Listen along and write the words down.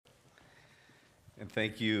And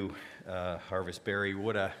thank you, Harvest Berry.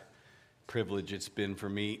 What a privilege it's been for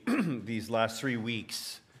me these last 3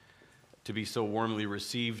 weeks to be so warmly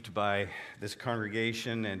received by this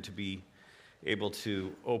congregation and to be able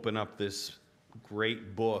to open up this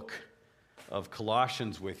great book of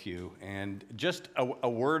Colossians with you. And just a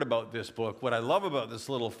word about this book. What I love about this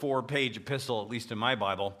little 4-page epistle, at least in my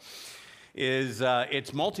Bible, is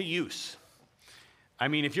it's multi-use. I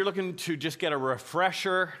mean, if you're looking to just get a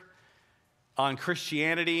refresher on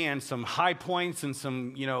Christianity and some high points and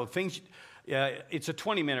some, things, it's a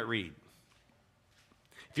 20-minute read.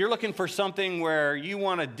 If you're looking for something where you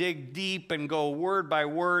want to dig deep and go word by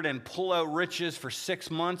word and pull out riches for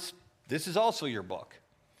 6 months, this is also your book.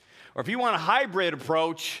 Or if you want a hybrid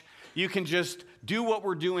approach, you can just do what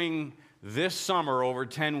we're doing this summer over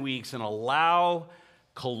 10 weeks and allow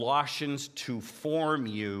Colossians to form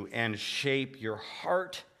you and shape your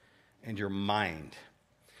heart and your mind.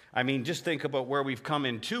 I mean, just think about where we've come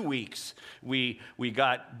in 2 weeks. We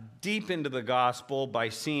got deep into the gospel by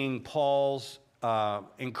seeing Paul's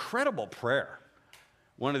incredible prayer,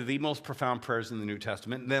 one of the most profound prayers in the New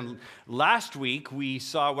Testament. And then last week, we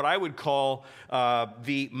saw what I would call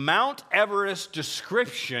the Mount Everest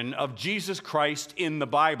description of Jesus Christ in the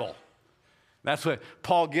Bible. That's what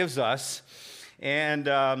Paul gives us. And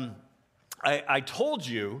I told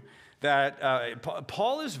you that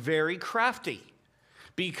Paul is very crafty,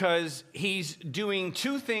 because he's doing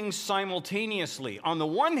two things simultaneously. On the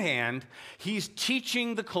one hand, he's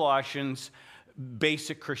teaching the Colossians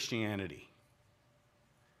basic Christianity.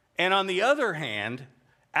 And on the other hand,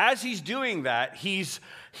 as he's doing that, he's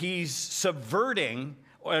subverting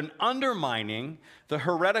and undermining the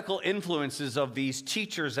heretical influences of these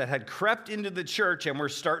teachers that had crept into the church and were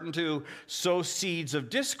starting to sow seeds of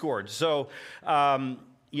discord. So,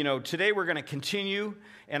 today we're going to continue,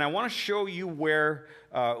 and I want to show you where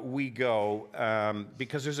we go,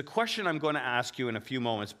 because there's a question I'm going to ask you in a few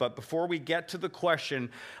moments. But before we get to the question,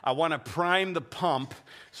 I want to prime the pump,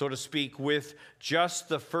 so to speak, with just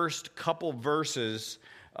the first couple verses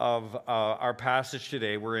of our passage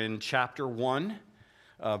today. We're in chapter 1,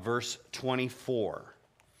 verse 24.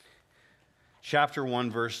 Chapter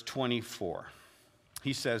 1, verse 24.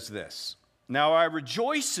 He says this: "Now I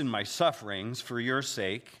rejoice in my sufferings for your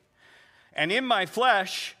sake, and in my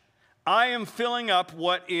flesh I am filling up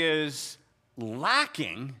what is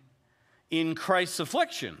lacking in Christ's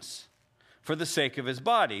afflictions for the sake of his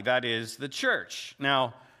body," that is, the church.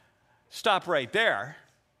 Now, stop right there.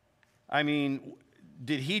 I mean,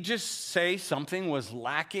 did he just say something was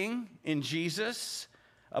lacking in Jesus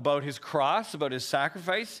about his cross, about his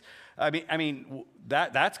sacrifice? I mean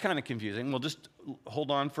that's kind of confusing. We'll just hold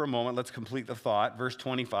on for a moment. Let's complete the thought. Verse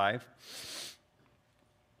 25.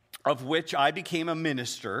 "Of which I became a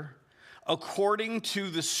minister according to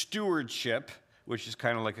the stewardship," which is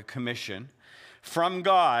kind of like a commission, "from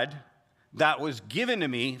God that was given to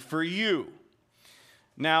me for you."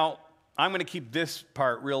 Now, I'm going to keep this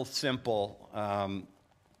part real simple.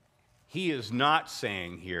 He is not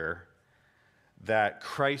saying here that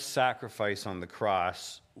Christ's sacrifice on the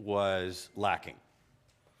cross was lacking.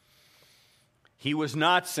 He was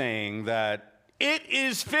not saying that "it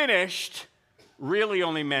is finished" really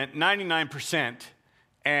only meant 99%,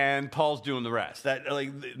 and Paul's doing the rest.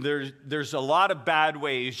 There's a lot of bad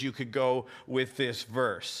ways you could go with this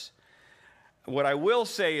verse. What I will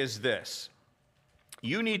say is this: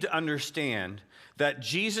 you need to understand that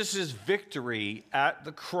Jesus' victory at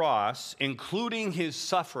the cross, including his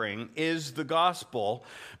suffering, is the gospel,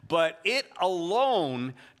 but it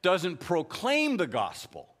alone doesn't proclaim the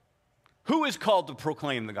gospel. Who is called to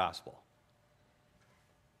proclaim the gospel?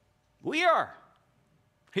 We are,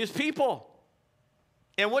 his people.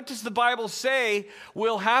 And what does the Bible say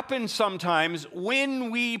will happen sometimes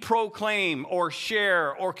when we proclaim or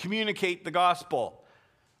share or communicate the gospel?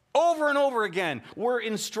 Over and over again, we're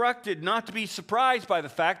instructed not to be surprised by the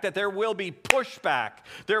fact that there will be pushback,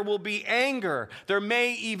 there will be anger, there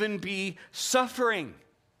may even be suffering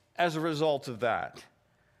as a result of that.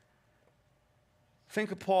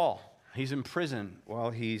 Think of Paul. He's in prison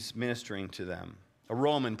while he's ministering to them. A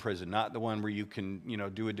Roman prison, not the one where you can,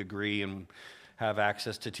 do a degree and have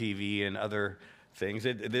access to TV and other things.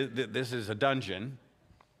 This is a dungeon.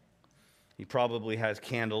 He probably has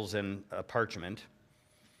candles and a parchment.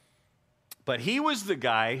 But he was the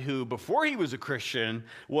guy who, before he was a Christian,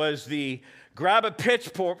 was the grab a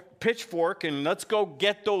pitchfork and let's go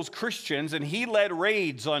get those Christians. And he led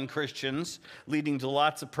raids on Christians, leading to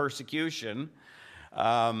lots of persecution.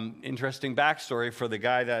 Interesting backstory for the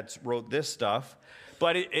guy that wrote this stuff.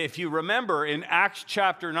 But if you remember in Acts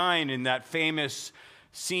chapter 9, in that famous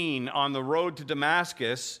scene on the road to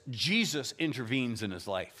Damascus, Jesus intervenes in his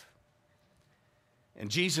life. And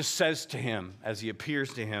Jesus says to him, as he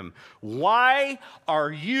appears to him, "Why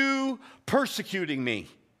are you persecuting me?"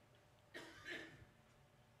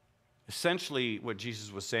 Essentially, what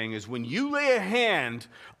Jesus was saying is, when you lay a hand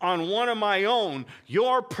on one of my own,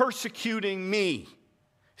 you're persecuting me.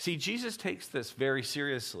 See, Jesus takes this very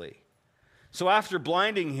seriously. So after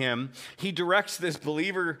blinding him, he directs this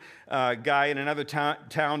believer guy in another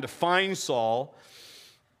town to find Saul.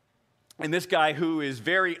 And this guy, who is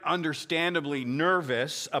very understandably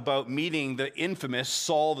nervous about meeting the infamous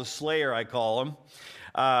Saul the Slayer, I call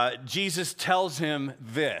him, Jesus tells him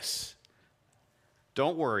this: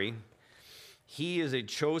 "Don't worry. He is a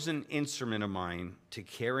chosen instrument of mine to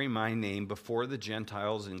carry my name before the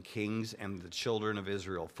Gentiles and kings and the children of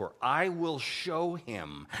Israel. For I will show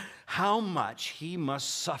him how much he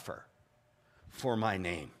must suffer for my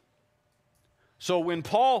name." So when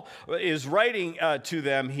Paul is writing to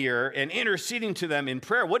them here and interceding to them in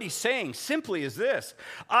prayer, what he's saying simply is this: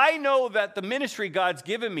 I know that the ministry God's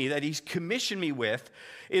given me, that he's commissioned me with,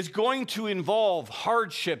 is going to involve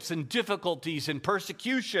hardships and difficulties and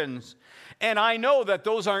persecutions. And I know that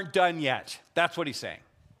those aren't done yet. That's what he's saying.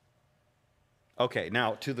 Okay,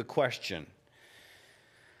 now to the question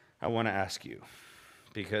I want to ask you,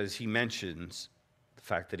 because he mentions the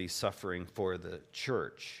fact that he's suffering for the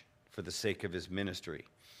church for the sake of his ministry.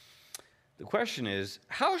 The question is,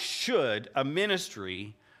 how should a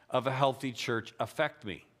ministry of a healthy church affect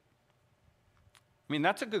me? I mean,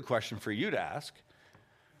 that's a good question for you to ask.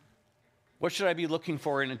 What should I be looking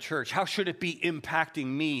for in a church? How should it be impacting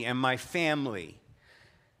me and my family?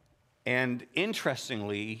 And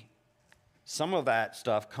interestingly, some of that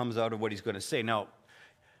stuff comes out of what he's going to say. Now,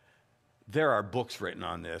 there are books written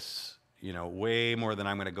on this, way more than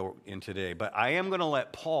I'm going to go in today. But I am going to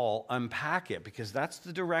let Paul unpack it, because that's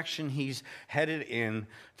the direction he's headed in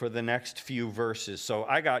for the next few verses. So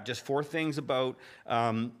I got just 4 things about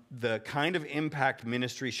the kind of impact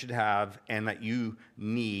ministry should have and that you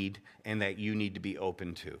need to be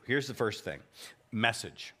open to. Here's the first thing: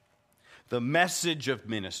 message. The message of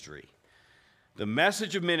ministry. The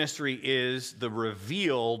message of ministry is the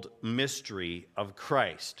revealed mystery of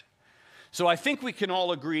Christ. So I think we can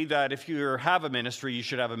all agree that if you have a ministry, you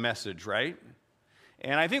should have a message, right?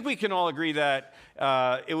 And I think we can all agree that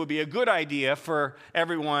it would be a good idea for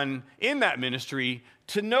everyone in that ministry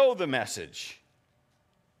to know the message.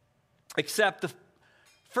 Except the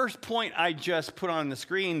first point I just put on the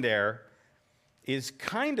screen there is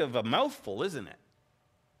kind of a mouthful, isn't it?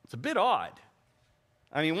 It's a bit odd.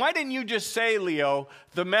 I mean, why didn't you just say, Leo,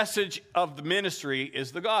 the message of the ministry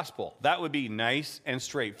is the gospel? That would be nice and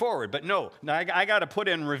straightforward. But no, I got to put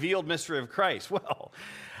in revealed mystery of Christ. Well,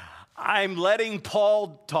 I'm letting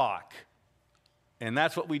Paul talk. And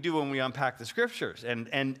that's what we do when we unpack the scriptures. And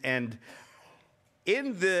in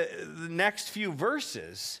the next few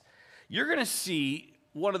verses, you're going to see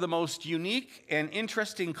one of the most unique and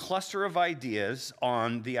interesting cluster of ideas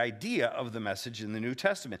on the idea of the message in the New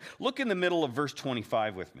Testament. Look in the middle of verse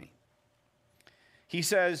 25 with me. He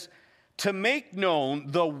says, to make known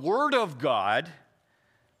the word of God,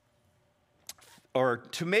 or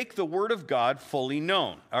to make the word of God fully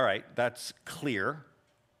known. All right, that's clear.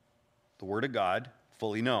 The word of God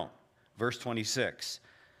fully known. Verse 26.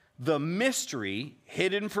 The mystery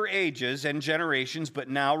hidden for ages and generations, but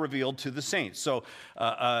now revealed to the saints. So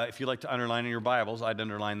if you like to underline in your Bibles, I'd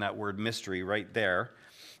underline that word mystery right there.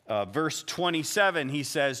 Verse 27, he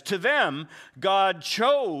says, to them God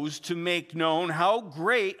chose to make known how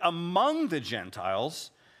great among the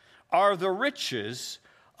Gentiles are the riches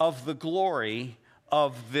of the glory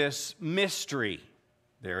of this mystery.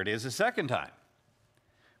 There it is a second time.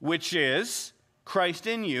 Which is Christ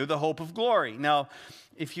in you, the hope of glory. Now,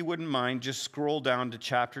 if you wouldn't mind, just scroll down to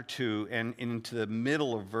chapter 2 and into the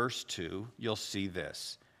middle of verse 2, you'll see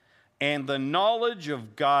this. And the knowledge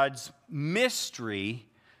of God's mystery,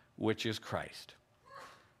 which is Christ.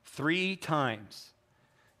 3 times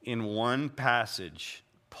in one passage,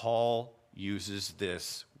 Paul uses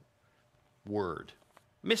this word,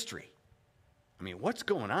 mystery. I mean, what's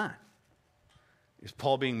going on? Is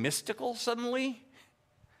Paul being mystical suddenly?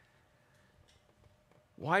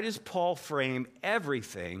 Why does Paul frame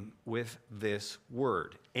everything with this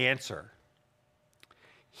word? Answer.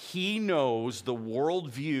 He knows the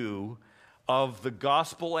worldview of the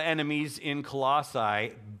gospel enemies in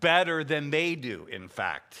Colossae better than they do, in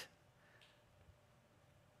fact.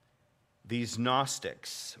 These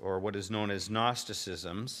Gnostics, or what is known as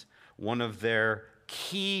Gnosticisms, one of their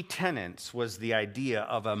key tenets was the idea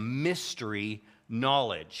of a mystery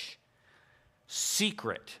knowledge,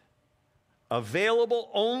 secret,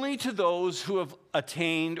 available only to those who have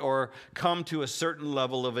attained or come to a certain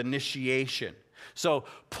level of initiation. So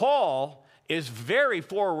Paul is very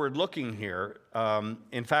forward-looking here.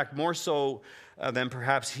 In fact, more so than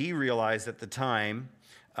perhaps he realized at the time.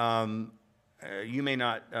 You may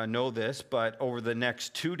not know this, but over the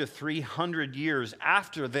next 200 to 300 years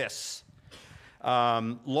after this,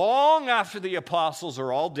 long after the apostles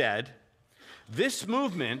are all dead, this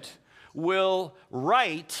movement will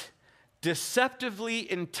write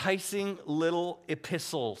deceptively enticing little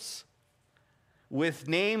epistles with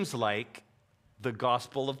names like the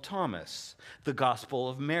Gospel of Thomas, the Gospel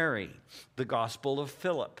of Mary, the Gospel of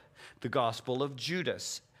Philip, the Gospel of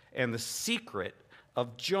Judas, and the Secret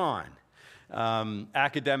of John.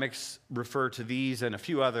 Academics refer to these and a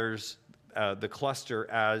few others, the cluster,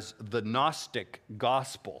 as the Gnostic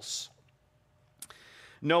Gospels.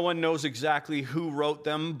 No one knows exactly who wrote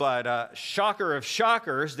them, but shocker of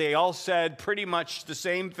shockers, they all said pretty much the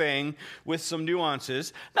same thing with some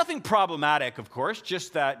nuances. Nothing problematic, of course,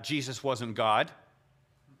 just that Jesus wasn't God.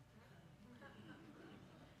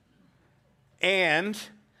 And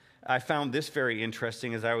I found this very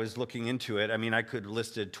interesting as I was looking into it. I mean, I could have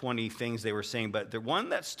listed 20 things they were saying, but the one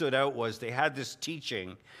that stood out was they had this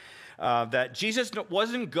teaching that Jesus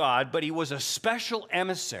wasn't God, but he was a special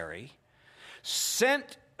emissary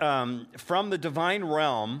sent from the divine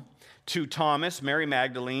realm to Thomas, Mary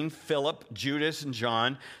Magdalene, Philip, Judas, and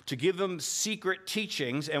John to give them secret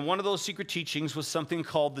teachings. And one of those secret teachings was something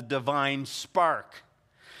called the divine spark.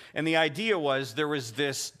 And the idea was there was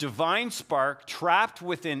this divine spark trapped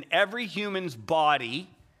within every human's body.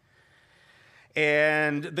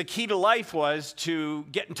 And the key to life was to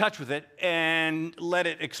get in touch with it and let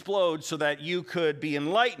it explode so that you could be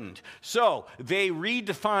enlightened. So they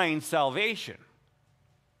redefined salvation.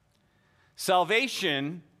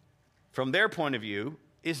 Salvation, from their point of view,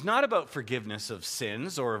 is not about forgiveness of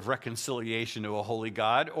sins or of reconciliation to a holy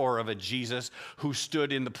God or of a Jesus who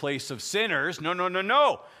stood in the place of sinners. No, no, no,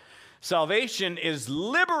 no. Salvation is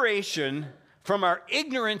liberation from our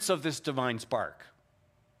ignorance of this divine spark.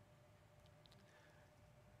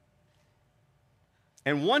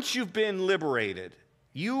 And once you've been liberated,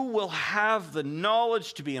 you will have the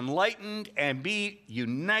knowledge to be enlightened and be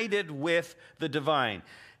united with the divine.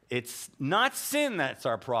 It's not sin that's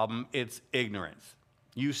our problem, it's ignorance.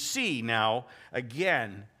 You see now,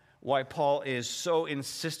 again, why Paul is so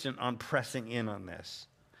insistent on pressing in on this.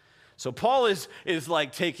 So Paul is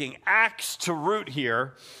like taking axe to root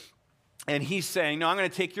here, and he's saying, no, I'm going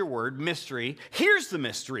to take your word, mystery. Here's the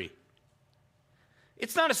mystery.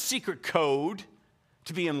 It's not a secret code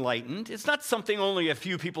to be enlightened. It's not something only a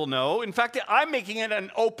few people know. In fact, I'm making it an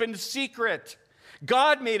open secret.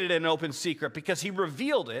 God made it an open secret because he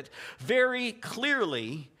revealed it very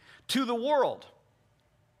clearly to the world.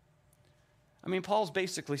 I mean, Paul's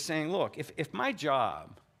basically saying, look, if my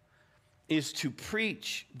job is to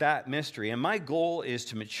preach that mystery, and my goal is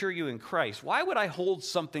to mature you in Christ, why would I hold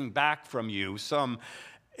something back from you, some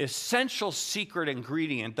essential secret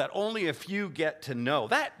ingredient that only a few get to know?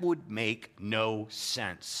 That would make no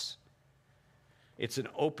sense. It's an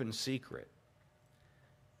open secret.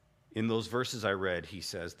 In those verses I read, he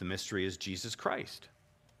says, the mystery is Jesus Christ.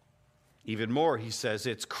 Even more, he says,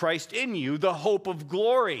 it's Christ in you, the hope of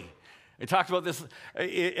glory. I talked about this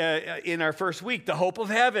in our first week, the hope of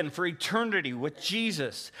heaven for eternity with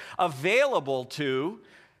Jesus, available to,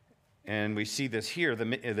 and we see this here, the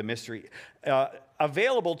mystery,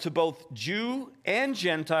 available to both Jew and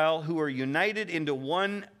Gentile who are united into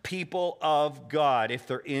one people of God if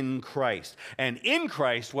they're in Christ. And in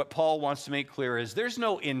Christ, what Paul wants to make clear is there's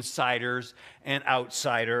no insiders and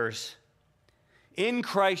outsiders. In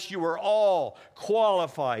Christ, you are all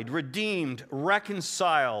qualified, redeemed,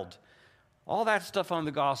 reconciled. All that stuff on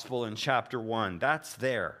the gospel in chapter 1, that's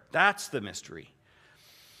there. That's the mystery.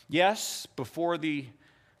 Yes, before the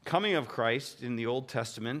coming of Christ in the Old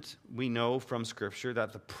Testament, we know from Scripture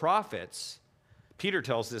that the prophets, Peter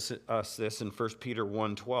tells us this in 1 Peter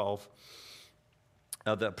 1:12,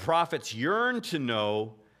 the prophets yearned to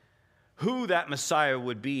know who that Messiah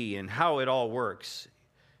would be and how it all works.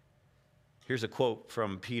 Here's a quote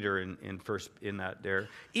from Peter in that there.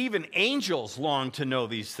 Even angels long to know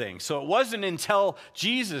these things. So it wasn't until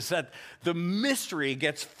Jesus that the mystery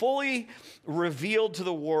gets fully revealed to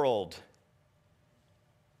the world.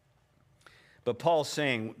 But Paul's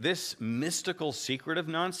saying, this mystical secret of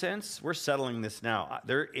nonsense, we're settling this now.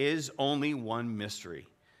 There is only one mystery.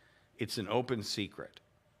 It's an open secret.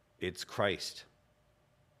 It's Christ.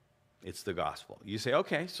 It's the gospel. You say,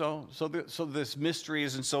 okay, so this mystery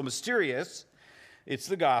isn't so mysterious. It's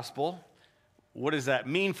the gospel. What does that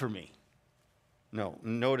mean for me? No,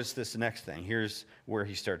 notice this next thing. Here's where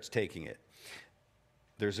he starts taking it.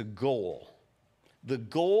 There's a goal. The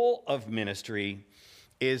goal of ministry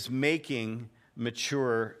is making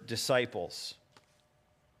mature disciples.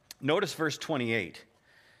 Notice verse 28.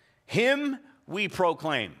 Him we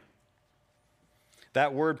proclaim.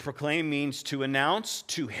 That word proclaim means to announce,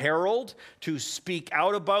 to herald, to speak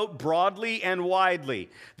out about broadly and widely.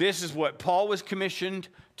 This is what Paul was commissioned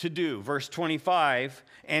to do. Verse 25,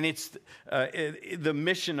 and it's the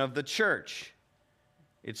mission of the church.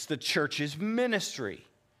 It's the church's ministry.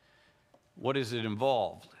 What does it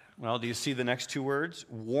involve? Well, do you see the next two words?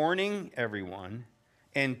 Warning everyone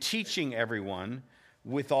and teaching everyone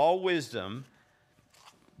with all wisdom,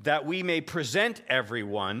 that we may present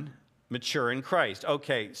everyone mature in Christ.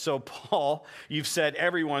 Okay, so Paul, you've said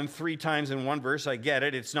everyone 3 times in one verse. I get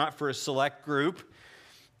it. It's not for a select group.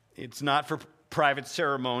 It's not for private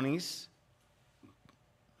ceremonies.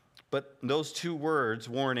 But those 2 words,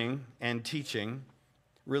 warning and teaching,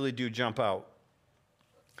 really do jump out.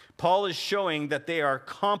 Paul is showing that they are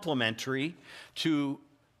complementary to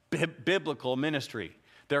biblical ministry.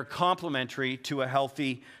 They're complementary to a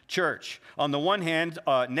healthy church. On the one hand,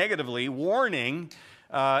 negatively, warning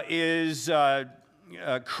is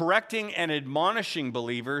correcting and admonishing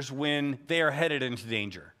believers when they are headed into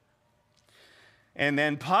danger. And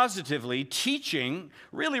then positively, teaching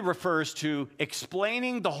really refers to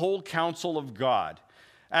explaining the whole counsel of God.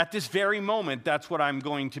 At this very moment, that's what I'm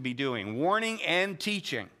going to be doing, warning and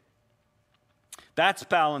teaching. That's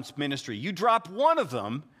balanced ministry. You drop one of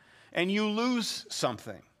them, and you lose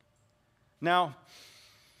something. Now,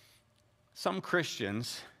 some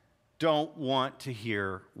Christians don't want to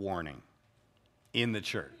hear warning in the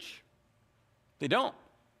church. They don't.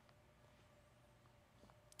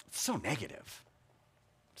 It's so negative,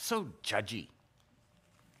 so judgy.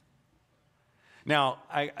 Now,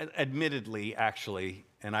 I admittedly, actually,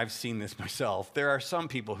 and I've seen this myself, there are some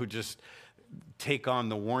people who just take on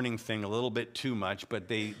the warning thing a little bit too much, but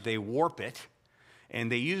they warp it,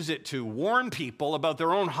 and they use it to warn people about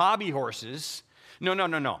their own hobby horses.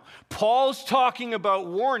 No. Paul's talking about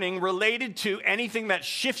warning related to anything that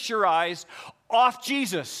shifts your eyes off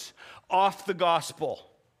Jesus, off the gospel.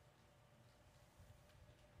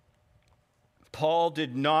 Paul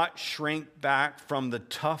did not shrink back from the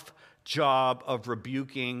tough job of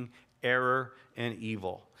rebuking error and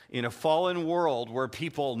evil. In a fallen world where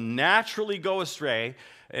people naturally go astray,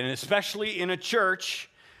 and especially in a church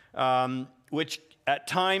which at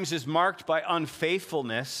times is marked by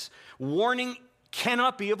unfaithfulness, warning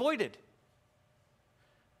cannot be avoided.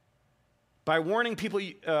 By warning people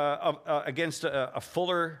against a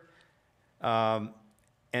fuller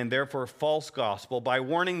and therefore false gospel, by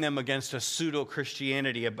warning them against a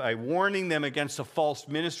pseudo-Christianity, by warning them against a false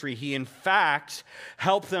ministry, he in fact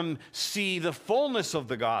helped them see the fullness of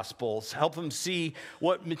the gospels, help them see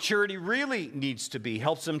what maturity really needs to be,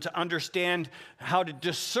 helps them to understand how to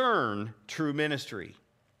discern true ministry.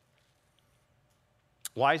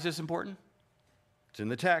 Why is this important? It's in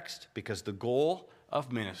the text, because the goal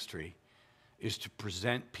of ministry is to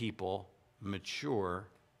present people mature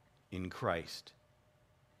in Christ.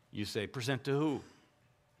 You say, present to who?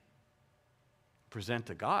 Present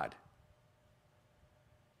to God.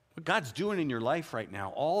 What God's doing in your life right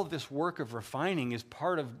now, all of this work of refining is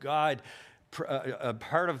part of God,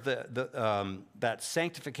 part of that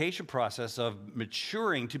sanctification process of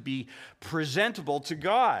maturing to be presentable to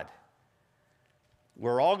God.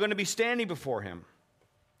 We're all going to be standing before Him.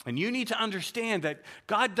 And you need to understand that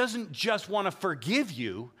God doesn't just want to forgive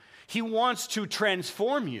you, He wants to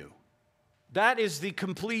transform you. That is the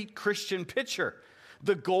complete Christian picture.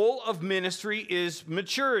 The goal of ministry is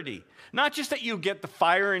maturity. Not just that you get the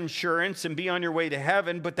fire insurance and be on your way to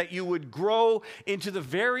heaven, but that you would grow into the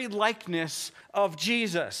very likeness of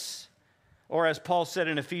Jesus. Or as Paul said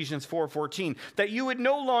in Ephesians 4:14, that you would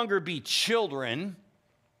no longer be children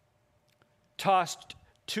tossed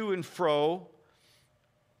to and fro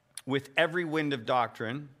with every wind of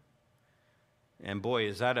doctrine. And boy,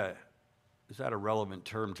 is that a relevant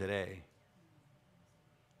term today.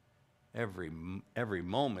 Every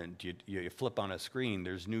moment you flip on a screen,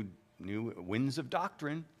 there's new winds of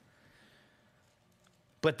doctrine.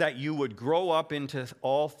 But that you would grow up into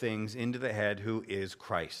all things, into the head who is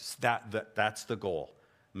Christ. That's the goal,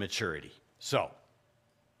 maturity. So,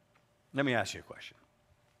 let me ask you a question.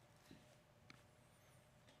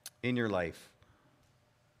 In your life,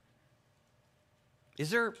 is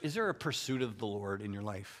there a pursuit of the Lord in your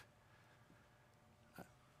life?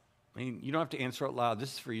 I mean, you don't have to answer out loud.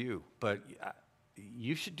 This is for you, but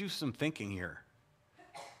you should do some thinking here.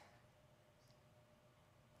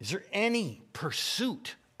 Is there any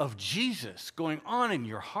pursuit of Jesus going on in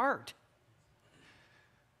your heart?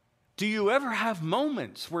 Do you ever have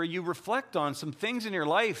moments where you reflect on some things in your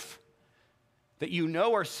life that you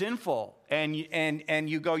know are sinful, and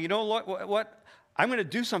you go, you know what? I'm going to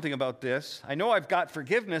do something about this. I know I've got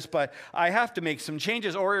forgiveness, but I have to make some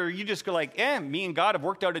changes. Or you just go like, me and God have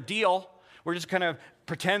worked out a deal. We're just kind of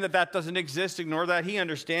pretend that doesn't exist, ignore that. He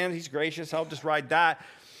understands, he's gracious, I'll just ride that.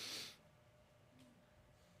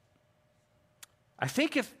 I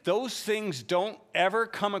think if those things don't ever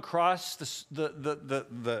come across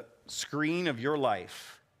the screen of your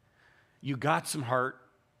life, you got some heart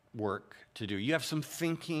work to do. You have some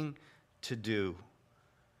thinking to do.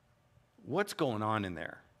 What's going on in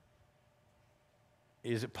there?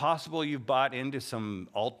 Is it possible you've bought into some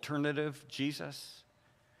alternative Jesus?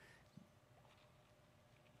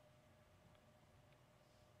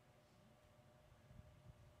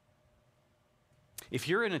 If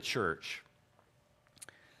you're in a church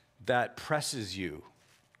that presses you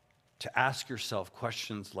to ask yourself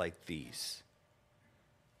questions like these,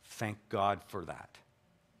 thank God for that.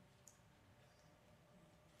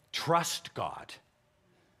 Trust God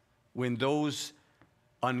when those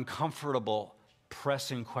uncomfortable,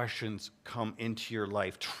 pressing questions come into your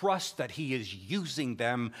life. Trust that He is using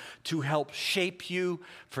them to help shape you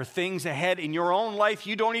for things ahead in your own life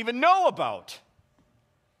you don't even know about.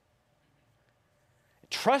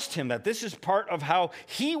 Trust Him that this is part of how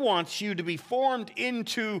He wants you to be formed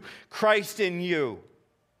into Christ in you.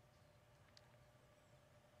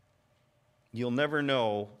 You'll never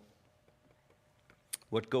know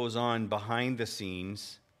what goes on behind the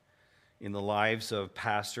scenes in the lives of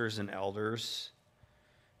pastors and elders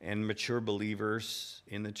and mature believers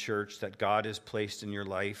in the church that God has placed in your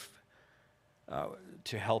life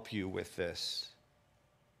to help you with this.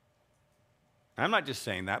 I'm not just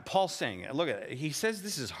saying that. Paul's saying it. Look at it. He says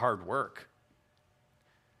this is hard work.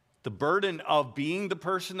 The burden of being the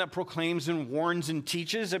person that proclaims and warns and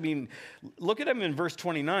teaches. I mean, look at him in verse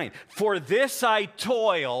 29. For this I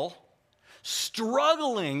toil,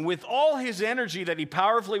 struggling with all his energy that he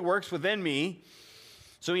powerfully works within me.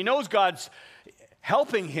 So he knows God's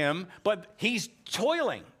helping him, but he's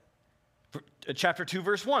toiling. Chapter 2,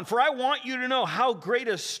 verse 1. For I want you to know how great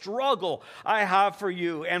a struggle I have for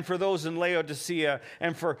you and for those in Laodicea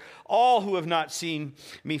and for all who have not seen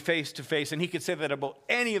me face to face. And he could say that about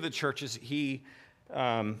any of the churches he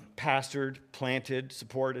pastored, planted,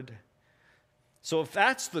 supported. So if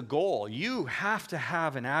that's the goal, you have to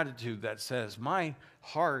have an attitude that says, my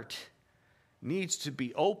heart needs to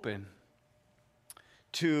be open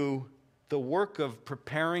to the work of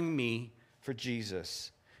preparing me for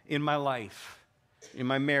Jesus in my life, in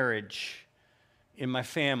my marriage, in my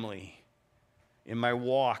family, in my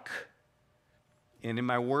walk, and in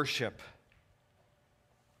my worship.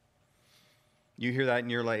 You hear that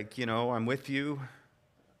and you're like, I'm with you.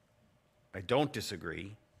 I don't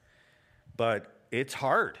disagree. But it's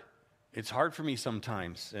hard. It's hard for me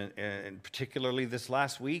sometimes. And particularly this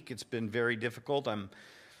last week, it's been very difficult. I'm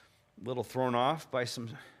a little thrown off by some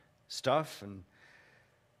stuff.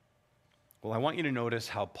 Well, I want you to notice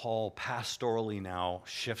how Paul pastorally now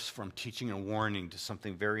shifts from teaching and warning to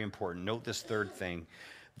something very important. Note this third thing,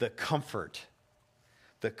 the comfort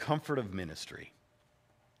of ministry.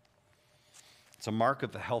 It's a mark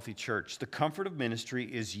of the healthy church. The comfort of ministry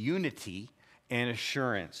is unity and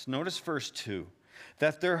assurance. Notice verse 2,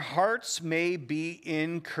 that their hearts may be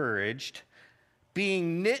encouraged,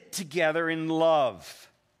 being knit together in love.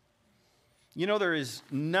 There is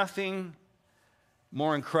nothing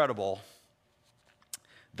more incredible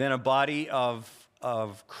than a body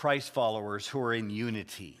of Christ followers who are in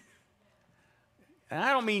unity. And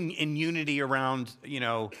I don't mean in unity around,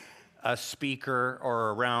 a speaker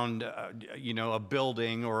or around, a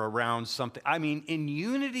building or around something. I mean, in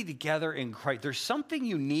unity together in Christ. There's something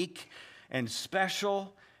unique and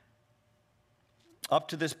special. Up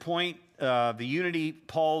to this point, the unity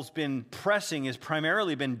Paul's been pressing has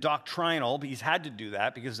primarily been doctrinal. But he's had to do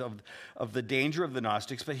that because of the danger of the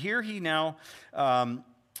Gnostics. But here he now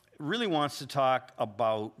really wants to talk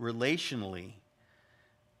about relationally.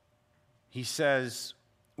 He says,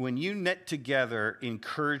 when you knit together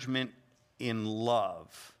encouragement in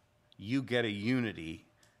love, you get a unity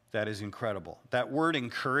that is incredible. That word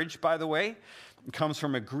encourage, by the way, comes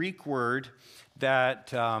from a Greek word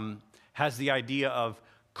that has the idea of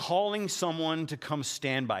calling someone to come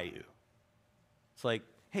stand by you. It's like,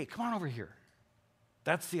 hey, come on over here.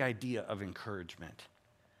 That's the idea of encouragement.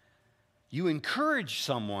 You encourage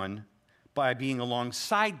someone by being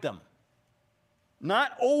alongside them,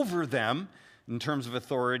 not over them in terms of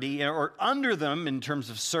authority or under them in terms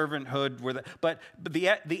of servanthood. But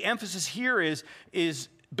the emphasis here is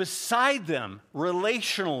beside them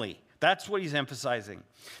relationally. That's what he's emphasizing.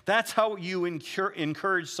 That's how you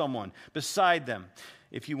encourage someone, beside them.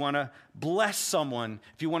 If you want to bless someone,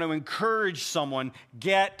 if you want to encourage someone,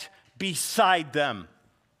 get beside them.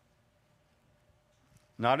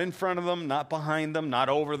 Not in front of them, not behind them, not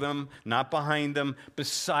over them, not behind them,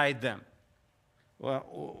 beside them.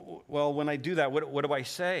 Well, when I do that, what do I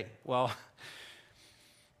say? Well,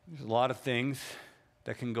 there's a lot of things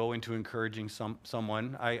that can go into encouraging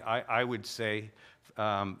someone. I would say,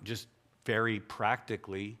 just very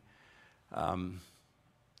practically,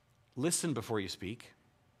 listen before you speak.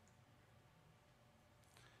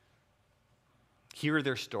 Hear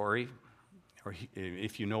their story, or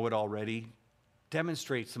if you know it already,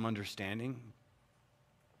 demonstrate some understanding.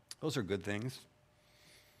 Those are good things.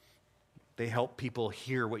 They help people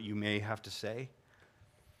hear what you may have to say.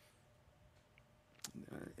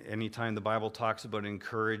 Anytime the Bible talks about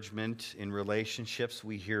encouragement in relationships,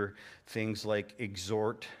 we hear things like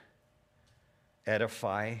exhort,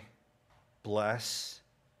 edify, bless,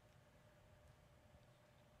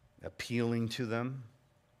 appealing to them.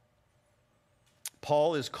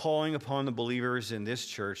 Paul is calling upon the believers in this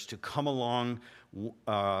church to come alongside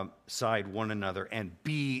one another and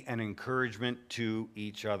be an encouragement to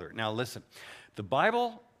each other. Now listen, the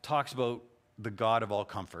Bible talks about the God of all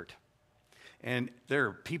comfort. And there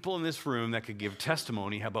are people in this room that could give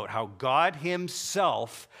testimony about how God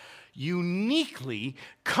himself uniquely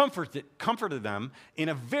comforted them in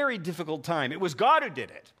a very difficult time. It was God who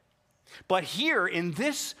did it. But here in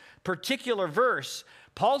this particular verse,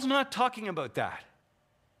 Paul's not talking about that.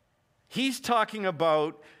 He's talking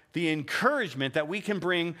about the encouragement that we can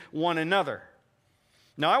bring one another.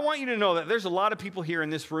 Now, I want you to know that there's a lot of people here in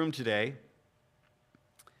this room today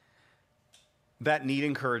that need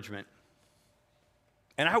encouragement.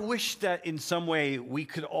 And I wish that in some way we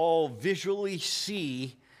could all visually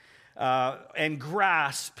see and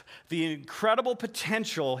grasp the incredible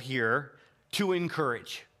potential here to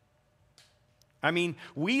encourage. I mean,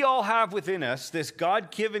 we all have within us this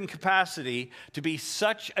God-given capacity to be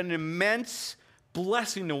such an immense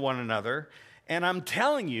blessing to one another. And I'm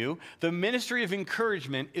telling you, the ministry of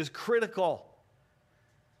encouragement is critical.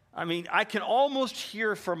 I mean, I can almost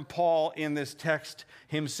hear from Paul in this text,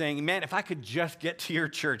 him saying, man, if I could just get to your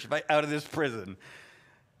church, out of this prison,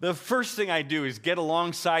 the first thing I do is get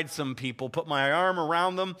alongside some people, put my arm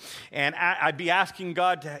around them, and I'd be asking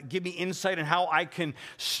God to give me insight on how I can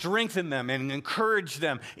strengthen them and encourage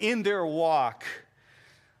them in their walk,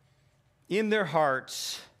 in their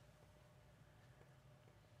hearts.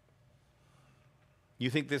 You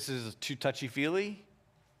think this is too touchy-feely?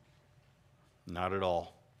 Not at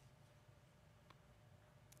all.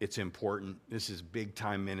 It's important. This is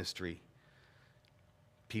big-time ministry.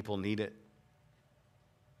 People need it.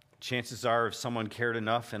 Chances are, if someone cared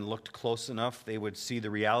enough and looked close enough, they would see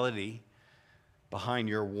the reality behind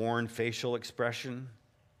your worn facial expression,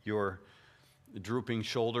 your drooping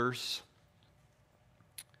shoulders,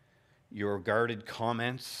 your guarded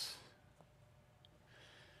comments,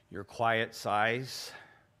 your quiet sighs.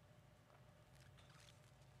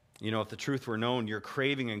 You know, if the truth were known, you're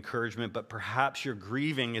craving encouragement, but perhaps you're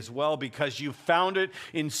grieving as well because you found it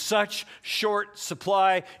in such short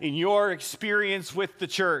supply in your experience with the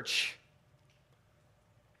church.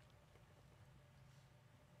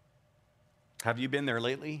 Have you been there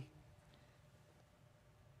lately?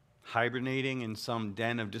 Hibernating in some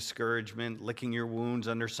den of discouragement, licking your wounds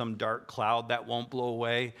under some dark cloud that won't blow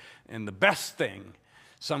away. And the best thing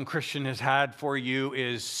some Christian has had for you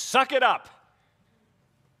is suck it up.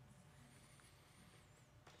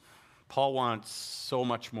 Paul wants so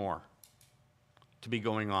much more to be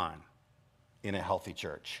going on in a healthy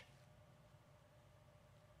church.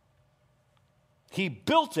 He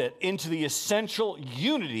built it into the essential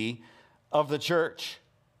unity of the church.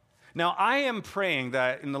 Now, I am praying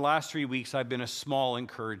that in the last 3 weeks I've been a small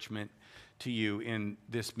encouragement to you in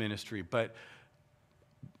this ministry, but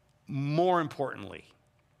more importantly,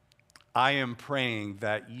 I am praying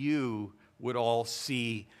that you would all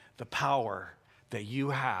see the power that you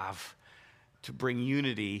have to bring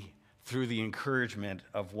unity through the encouragement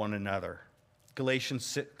of one another. Galatians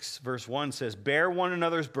 6 verse 1 says, bear one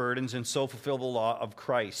another's burdens and so fulfill the law of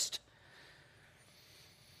Christ.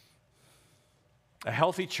 A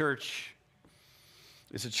healthy church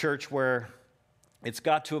is a church where it's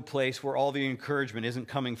got to a place where all the encouragement isn't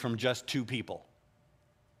coming from just two people.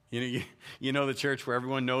 You know the church where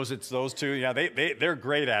everyone knows it's those two? Yeah, they're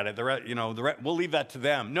great at it. We'll leave that to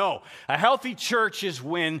them. No, a healthy church is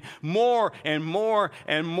when more and more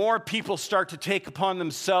and more people start to take upon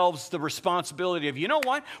themselves the responsibility of, you know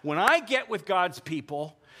what? When I get with God's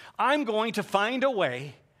people, I'm going to find a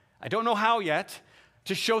way, I don't know how yet,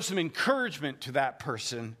 to show some encouragement to that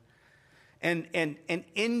person. And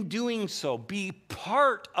in doing so, be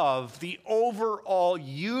part of the overall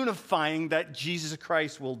unifying that Jesus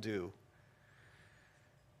Christ will do.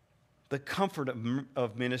 The comfort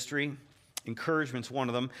of ministry, encouragement's one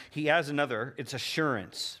of them. He has another, it's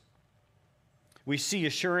assurance. We see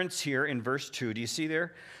assurance here in verse 2. Do you see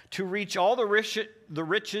there? To reach all the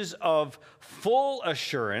riches of full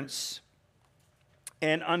assurance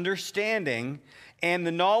and understanding and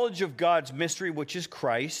the knowledge of God's mystery, which is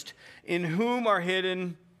Christ, in whom are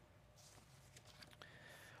hidden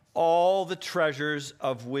all the treasures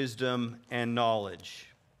of wisdom and knowledge.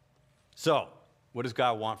 So, what does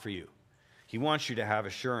God want for you? He wants you to have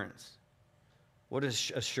assurance. What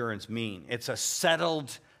does assurance mean? It's a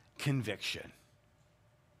settled conviction.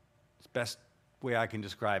 It's the best way I can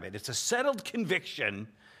describe it. It's a settled conviction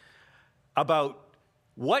about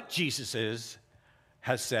what Jesus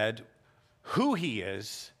has said, who he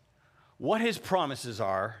is, what his promises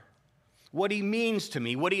are, what he means to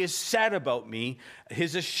me, what he has said about me,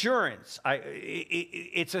 his assurance.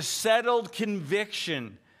 It's a settled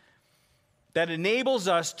conviction that enables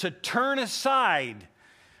us to turn aside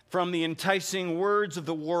from the enticing words of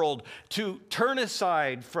the world, to turn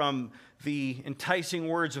aside from the enticing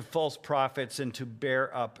words of false prophets, and to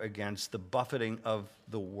bear up against the buffeting of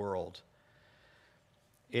the world.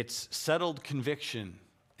 It's settled conviction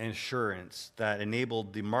and assurance that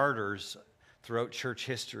enabled the martyrs throughout church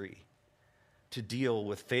history to deal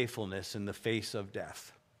with faithfulness in the face of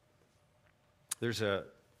death. There's a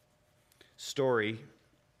story,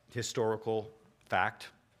 historical fact.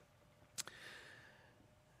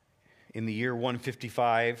 In the year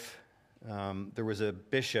 155, there was a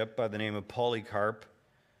bishop by the name of Polycarp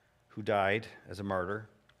who died as a martyr.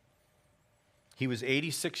 He was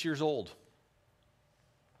 86 years old.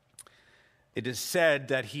 It is said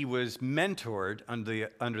that he was mentored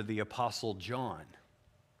under the Apostle John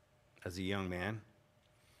as a young man.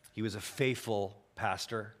 He was a faithful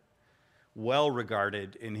pastor, well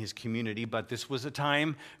regarded in his community, but this was a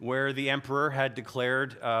time where the emperor had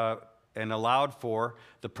declared and allowed for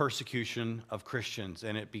the persecution of Christians,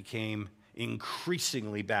 and it became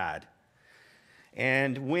increasingly bad.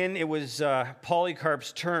 And when it was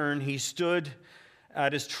Polycarp's turn, he stood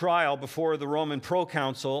at his trial before the Roman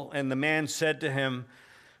proconsul, and the man said to him,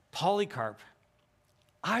 "Polycarp,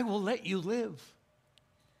 I will let you live.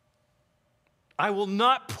 I will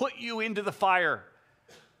not put you into the fire."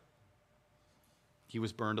 He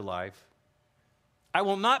was burned alive. "I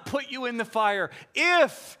will not put you in the fire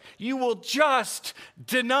if you will just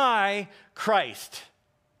deny Christ."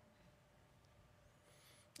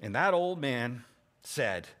 And that old man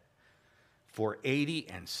said, "For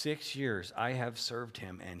 86 years I have served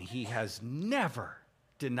him, and he has never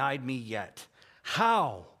denied me yet.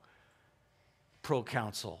 How,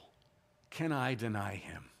 proconsul, can I deny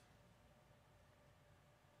him?"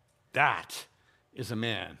 That is a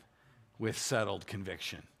man with settled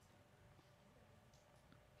conviction.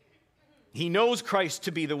 He knows Christ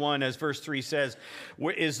to be the one, as verse 3 says,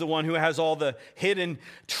 is the one who has all the hidden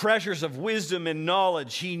treasures of wisdom and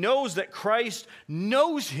knowledge. He knows that Christ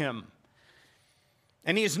knows him.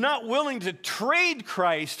 And he is not willing to trade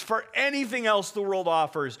Christ for anything else the world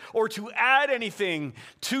offers or to add anything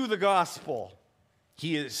to the gospel.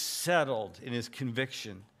 He is settled in his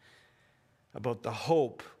conviction about the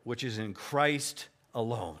hope which is in Christ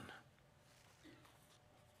alone.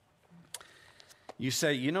 You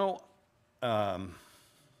say, I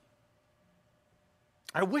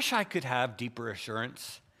wish I could have deeper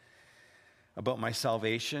assurance about my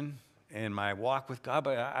salvation and my walk with God,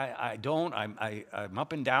 but I don't. I'm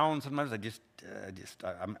up and down sometimes.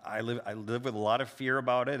 I live with a lot of fear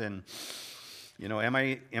about it. And am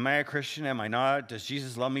I a Christian? Am I not? Does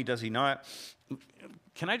Jesus love me? Does he not?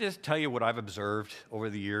 Can I just tell you what I've observed over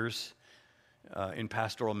the years in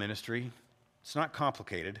pastoral ministry? It's not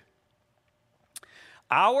complicated.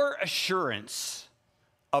 Our assurance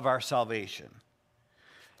of our salvation,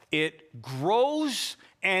 it grows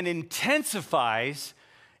and intensifies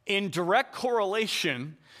in direct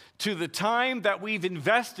correlation to the time that we've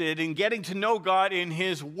invested in getting to know God in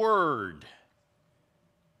his word.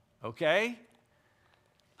 Okay?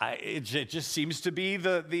 It just seems to be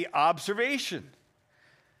the observation.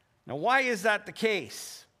 Now, why is that the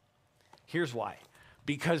case? Here's why.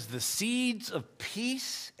 Because the seeds of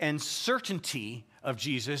peace and certainty of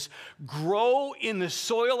Jesus grow in the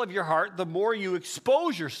soil of your heart the more you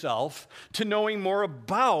expose yourself to knowing more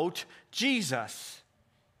about Jesus.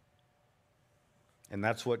 And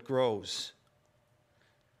that's what grows.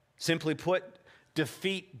 Simply put,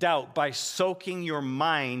 defeat doubt by soaking your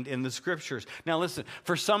mind in the Scriptures. Now listen,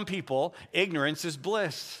 for some people, ignorance is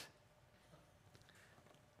bliss.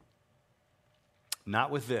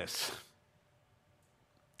 Not with this.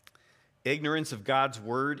 Ignorance of God's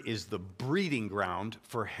word is the breeding ground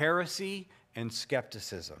for heresy and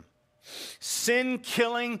skepticism.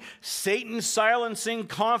 Sin-killing, Satan-silencing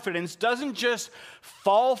confidence doesn't just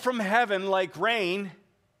fall from heaven like rain,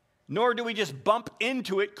 nor do we just bump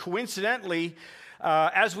into it coincidentally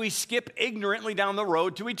as we skip ignorantly down the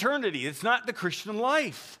road to eternity. It's not the Christian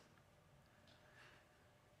life.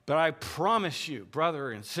 But I promise you,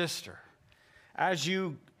 brother and sister, as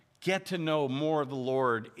you get to know more of the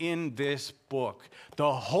Lord in this book,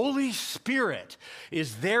 the Holy Spirit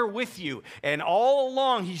is there with you. And all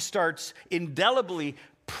along, he starts indelibly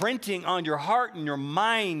printing on your heart and your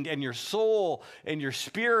mind and your soul and your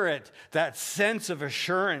spirit that sense of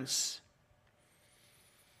assurance.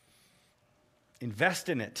 Invest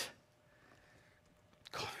in it.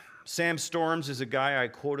 Sam Storms is a guy I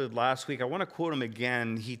quoted last week. I want to quote him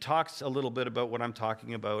again. He talks a little bit about what I'm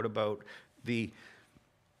talking about the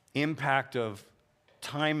impact of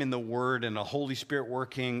time in the Word and the Holy Spirit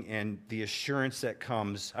working and the assurance that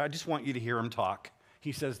comes. I just want you to hear him talk.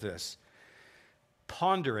 He says this: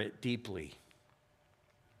 ponder it deeply.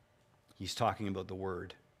 He's talking about the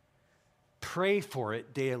Word. Pray for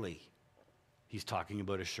it daily. He's talking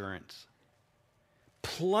about assurance.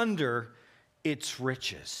 Plunder its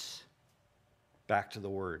riches. Back to the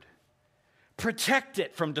Word. Protect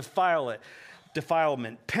it from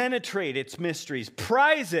defilement, penetrate its mysteries,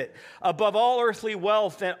 prize it above all earthly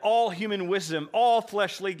wealth and all human wisdom, all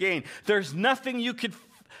fleshly gain. There's nothing you could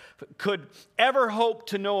ever hope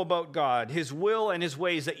to know about God, his will and his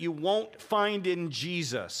ways that you won't find in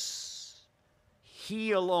Jesus.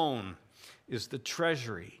 He alone is the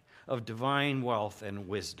treasury of divine wealth and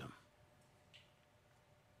wisdom.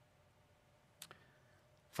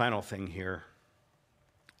 Final thing here.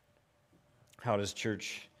 How does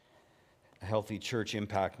a healthy church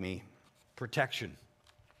impact me? Protection.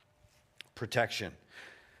 Protection.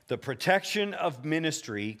 The protection of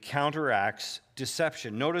ministry counteracts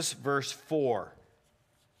deception. Notice verse 4.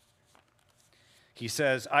 He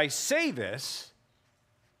says, I say this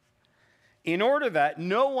in order that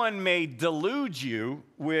no one may delude you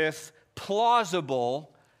with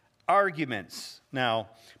plausible arguments. Now,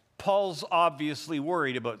 Paul's obviously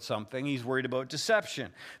worried about something. He's worried about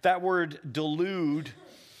deception. That word delude,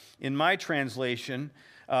 in my translation,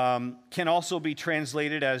 can also be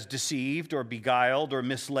translated as deceived or beguiled or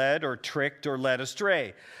misled or tricked or led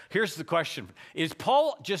astray. Here's the question. Is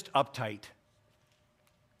Paul just uptight?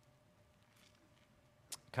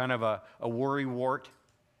 Kind of a worrywart?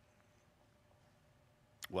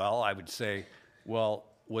 Well, I would say,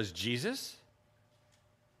 was Jesus?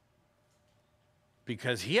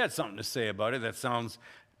 Because he had something to say about it that sounds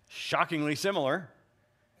shockingly similar.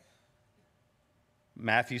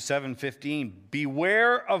 Matthew 7:15,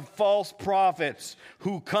 beware of false prophets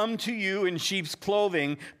who come to you in sheep's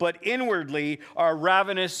clothing, but inwardly are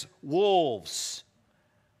ravenous wolves.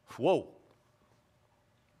 Whoa.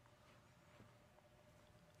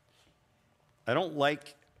 I don't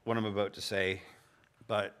like what I'm about to say,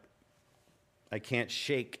 but I can't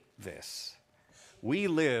shake this. We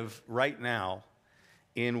live right now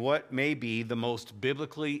in what may be the most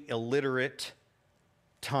biblically illiterate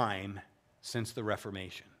time since the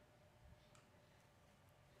Reformation.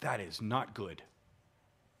 That is not good.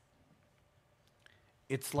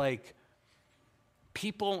 It's like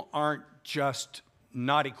people aren't just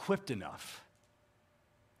not equipped enough.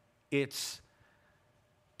 It's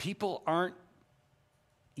people aren't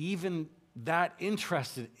even that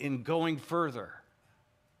interested in going further.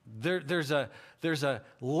 There's a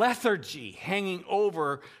lethargy hanging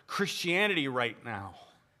over Christianity right now.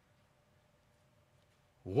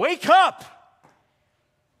 Wake up!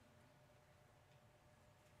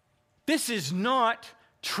 This is not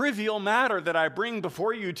trivial matter that I bring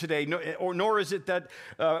before you today, nor is it that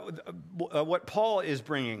what Paul is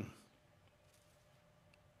bringing.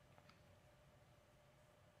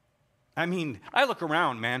 I mean, I look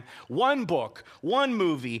around, man. One book, one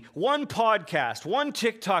movie, one podcast, one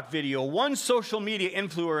TikTok video, one social media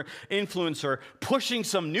influencer pushing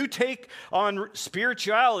some new take on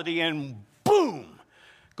spirituality, and boom!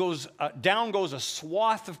 Down goes a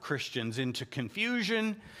swath of Christians into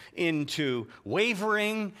confusion, into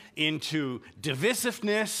wavering, into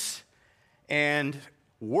divisiveness, and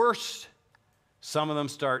worse, some of them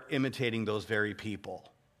start imitating those very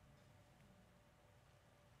people.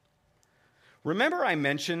 Remember I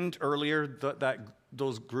mentioned earlier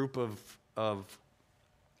those group of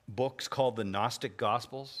books called the Gnostic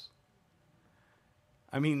Gospels?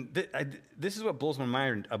 I mean, this is what blows my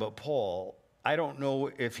mind about Paul. I don't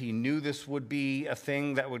know if he knew this would be a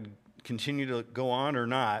thing that would continue to go on or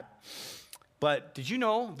not. But did you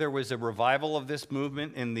know there was a revival of this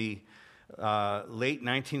movement in the late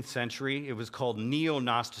 19th century? It was called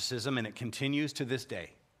neo-Gnosticism, and it continues to this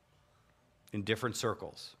day in different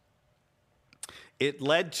circles. It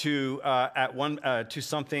led to to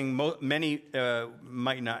something many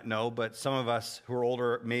might not know, but some of us who are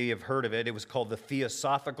older may have heard of it. It was called the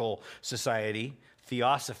Theosophical Society,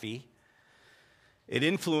 Theosophy. It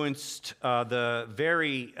influenced the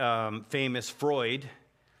very famous Freud.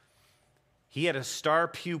 He had a star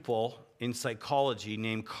pupil in psychology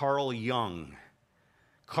named Carl Jung.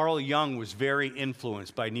 Carl Jung was very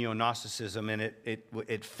influenced by neo-Gnosticism, and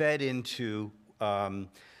it fed into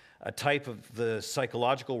a type of the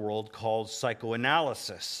psychological world called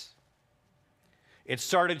psychoanalysis. It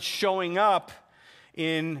started showing up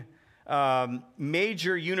in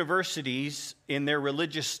major universities in their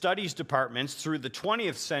religious studies departments through the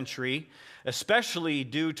 20th century, especially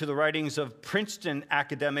due to the writings of Princeton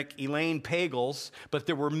academic Elaine Pagels, but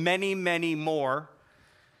there were many, many more.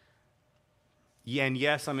 Yeah, and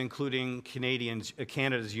yes, I'm including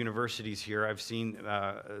Canada's universities here. I've seen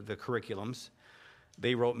the curriculums.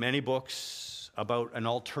 They wrote many books about an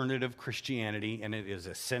alternative Christianity, and it is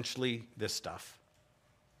essentially this stuff.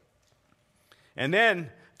 And then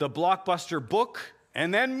the blockbuster book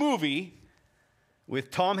and then movie with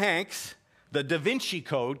Tom Hanks, The Da Vinci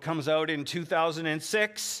Code, comes out in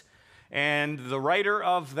 2006, and the writer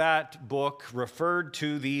of that book referred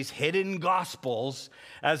to these hidden gospels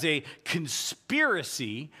as a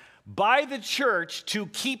conspiracy by the church to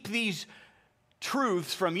keep these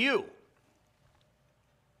truths from you.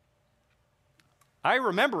 I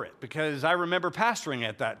remember it because I remember pastoring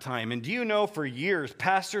at that time. And do you know, for years,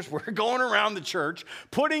 pastors were going around the church,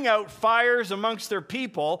 putting out fires amongst their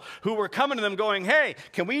people who were coming to them going, hey,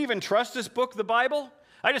 can we even trust this book, the Bible?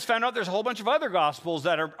 I just found out there's a whole bunch of other gospels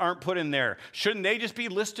that aren't put in there. Shouldn't they just be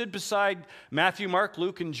listed beside Matthew, Mark,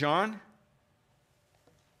 Luke, and John?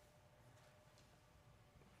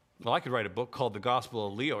 Well, I could write a book called The Gospel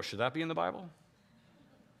of Leo. Should that be in the Bible?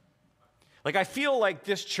 I feel like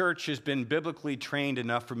this church has been biblically trained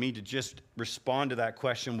enough for me to just respond to that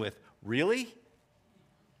question with, really?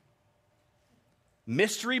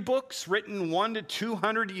 Mystery books written 100 to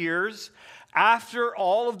 200 years after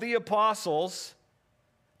all of the apostles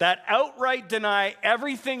that outright deny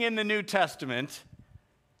everything in the New Testament,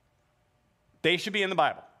 they should be in the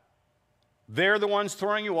Bible. They're the ones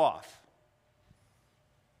throwing you off.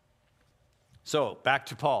 So, back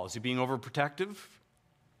to Paul. Is he being overprotective?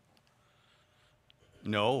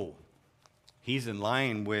 No. He's in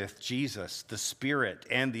line with Jesus, the Spirit,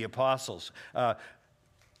 and the apostles.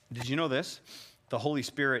 Did you know this? The Holy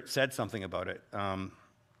Spirit said something about it. 1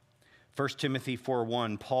 Timothy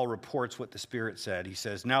 4:1, Paul reports what the Spirit said. He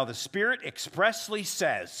says, now the Spirit expressly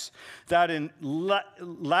says that in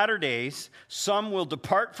latter days some will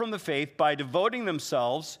depart from the faith by devoting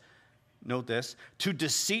themselves, note this, to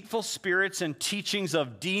deceitful spirits and teachings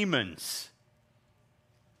of demons,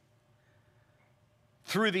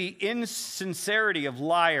 through the insincerity of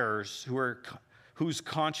liars whose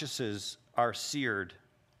consciences are seared.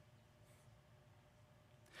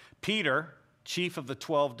 Peter, chief of the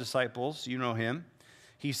 12 disciples, you know him,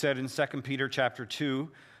 he said in 2 Peter chapter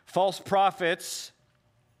 2, false prophets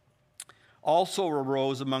also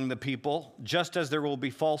arose among the people, just as there will be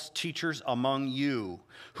false teachers among you,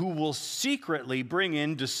 who will secretly bring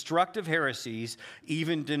in destructive heresies,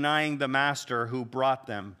 even denying the master who brought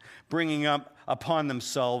them, bringing up upon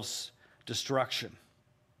themselves destruction.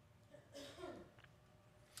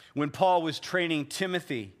 When Paul was training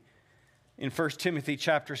Timothy in 1 Timothy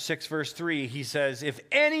chapter 6, verse 3, he says, if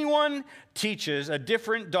anyone teaches a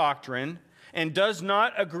different doctrine and does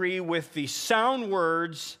not agree with the sound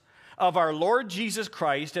words of our Lord Jesus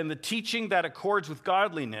Christ and the teaching that accords with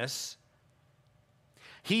godliness,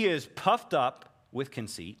 he is puffed up with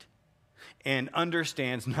conceit and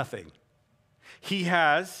understands nothing. He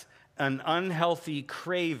has an unhealthy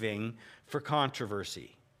craving for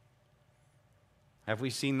controversy. Have we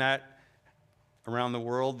seen that around the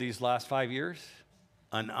world these last 5 years?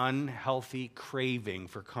 An unhealthy craving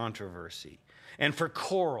for controversy and for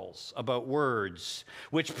quarrels about words,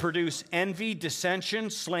 which produce envy, dissension,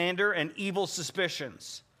 slander, and evil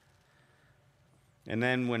suspicions. And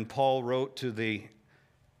then when Paul wrote to the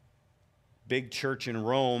big church in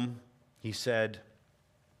Rome, he said,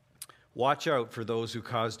 watch out for those who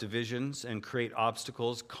cause divisions and create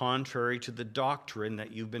obstacles contrary to the doctrine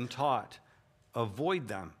that you've been taught. Avoid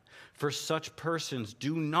them, for such persons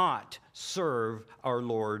do not serve our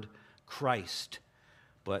Lord Christ,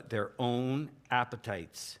 but their own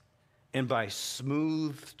appetites. And by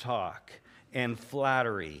smooth talk and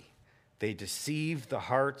flattery, they deceive the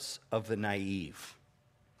hearts of the naive.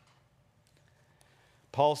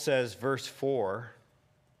 Paul says, verse 4,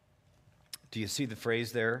 do you see the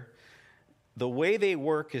phrase there? The way they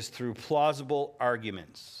work is through plausible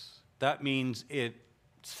arguments. That means it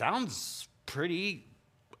sounds pretty,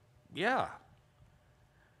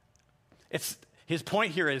 His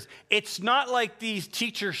point here is, it's not like these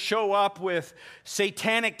teachers show up with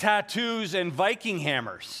satanic tattoos and Viking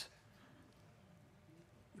hammers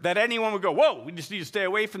that anyone would go, whoa, we just need to stay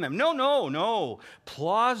away from them. No.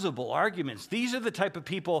 Plausible arguments. These are the type of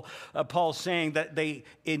people, Paul's saying, that they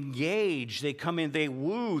engage, they come in, they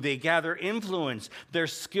woo, they gather influence. They're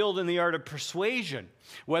skilled in the art of persuasion,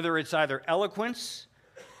 whether it's either eloquence,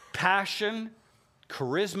 passion,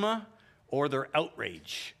 charisma, or their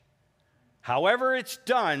outrage. However it's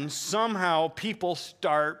done, somehow people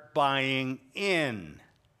start buying in.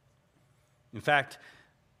 In fact,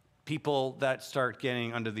 people that start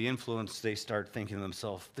getting under the influence, they start thinking to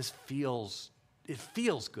themselves, it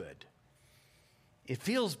feels good. It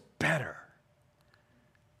feels better.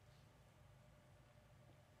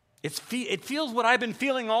 It feels what I've been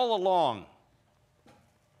feeling all along.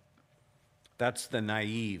 That's the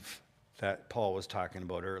naive that Paul was talking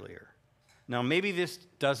about earlier. Now, maybe this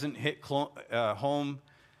doesn't hit home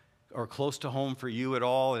or close to home for you at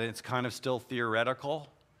all, and it's kind of still theoretical.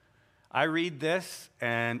 I read this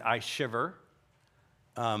and I shiver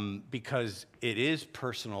because it is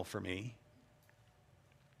personal for me.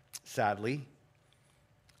 Sadly,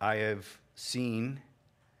 I have seen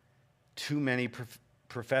too many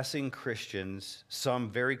professing Christians, some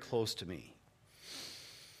very close to me,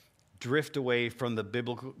 drift away from the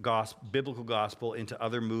biblical gospel into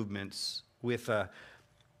other movements with a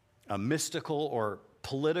mystical or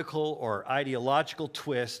political or ideological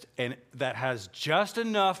twist, and that has just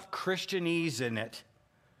enough Christianese in it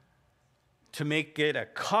to make it a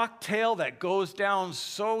cocktail that goes down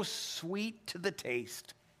so sweet to the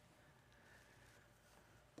taste.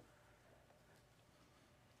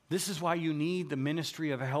 This is why you need the ministry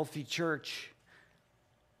of a healthy church,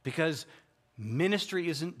 because ministry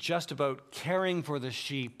isn't just about caring for the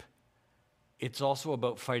sheep, it's also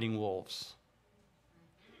about fighting wolves.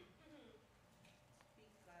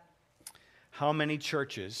 How many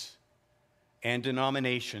churches and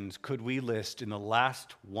denominations could we list in the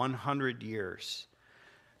last 100 years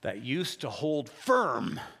that used to hold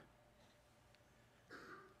firm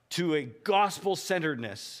to a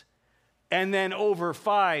gospel-centeredness and then over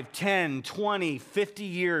 5, 10, 20, 50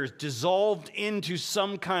 years dissolved into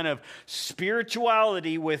some kind of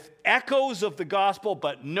spirituality with echoes of the gospel,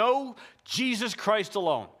 but no Jesus Christ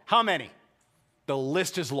alone? How many? The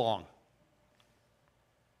list is long.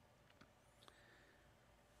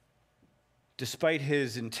 Despite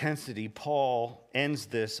his intensity, Paul ends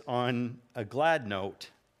this on a glad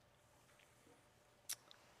note.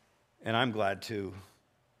 And I'm glad too.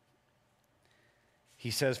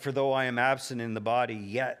 He says, "For though I am absent in the body,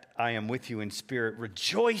 yet I am with you in spirit,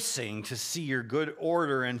 rejoicing to see your good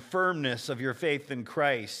order and firmness of your faith in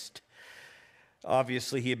Christ."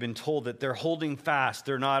 Obviously, he had been told that they're holding fast.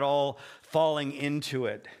 They're not all falling into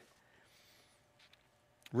it.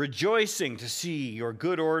 Rejoicing to see your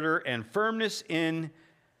good order and firmness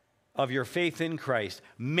of your faith in Christ.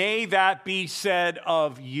 May that be said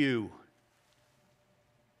of you.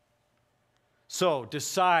 So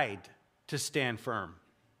decide to stand firm.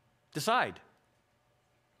 Decide.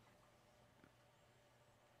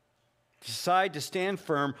 Decide to stand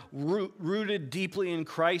firm, rooted deeply in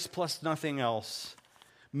Christ plus nothing else.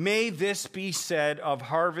 May this be said of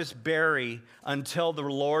Harvest Barry until the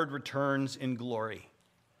Lord returns in glory.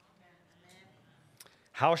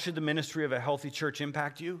 How should the ministry of a healthy church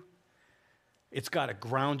impact you? It's got to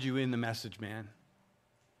ground you in the message, man.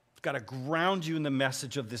 It's got to ground you in the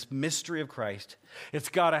message of this mystery of Christ. It's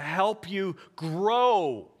got to help you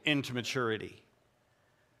grow into maturity.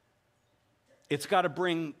 It's got to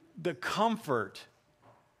bring the comfort.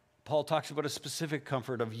 Paul talks about a specific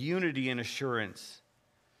comfort of unity and assurance.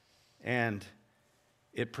 And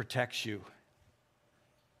it protects you.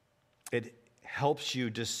 It helps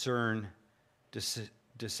you discern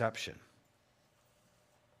deception.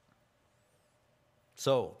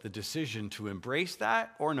 So, the decision to embrace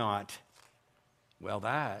that or not, well,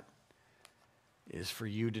 that is for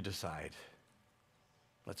you to decide.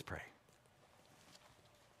 Let's pray.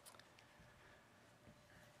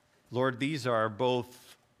 Lord, these are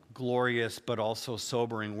both glorious but also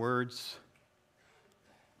sobering words.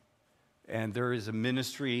 And there is a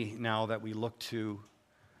ministry now that we look to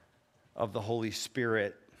of the Holy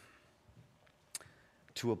Spirit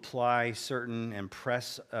to apply certain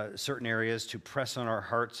areas, to press on our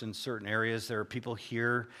hearts in certain areas. There are people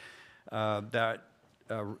here that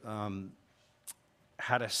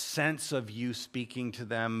had a sense of you speaking to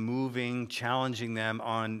them, moving, challenging them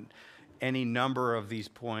on any number of these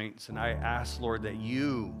points. And I ask, Lord, that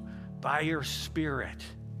you, by your Spirit,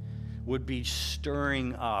 would be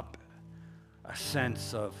stirring up a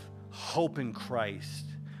sense of hope in Christ,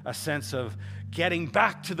 a sense of getting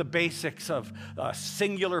back to the basics of a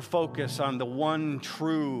singular focus on the one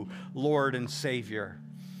true Lord and Savior.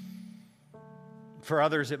 For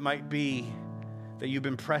others, it might be that you've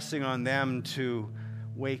been pressing on them to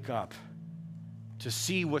wake up, to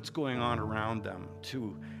see what's going on around them,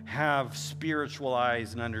 to have spiritual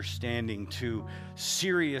eyes and understanding, to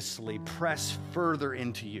seriously press further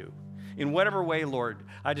into you. In whatever way, Lord,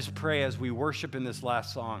 I just pray as we worship in this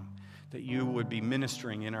last song that you would be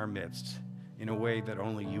ministering in our midst in a way that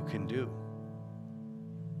only you can do.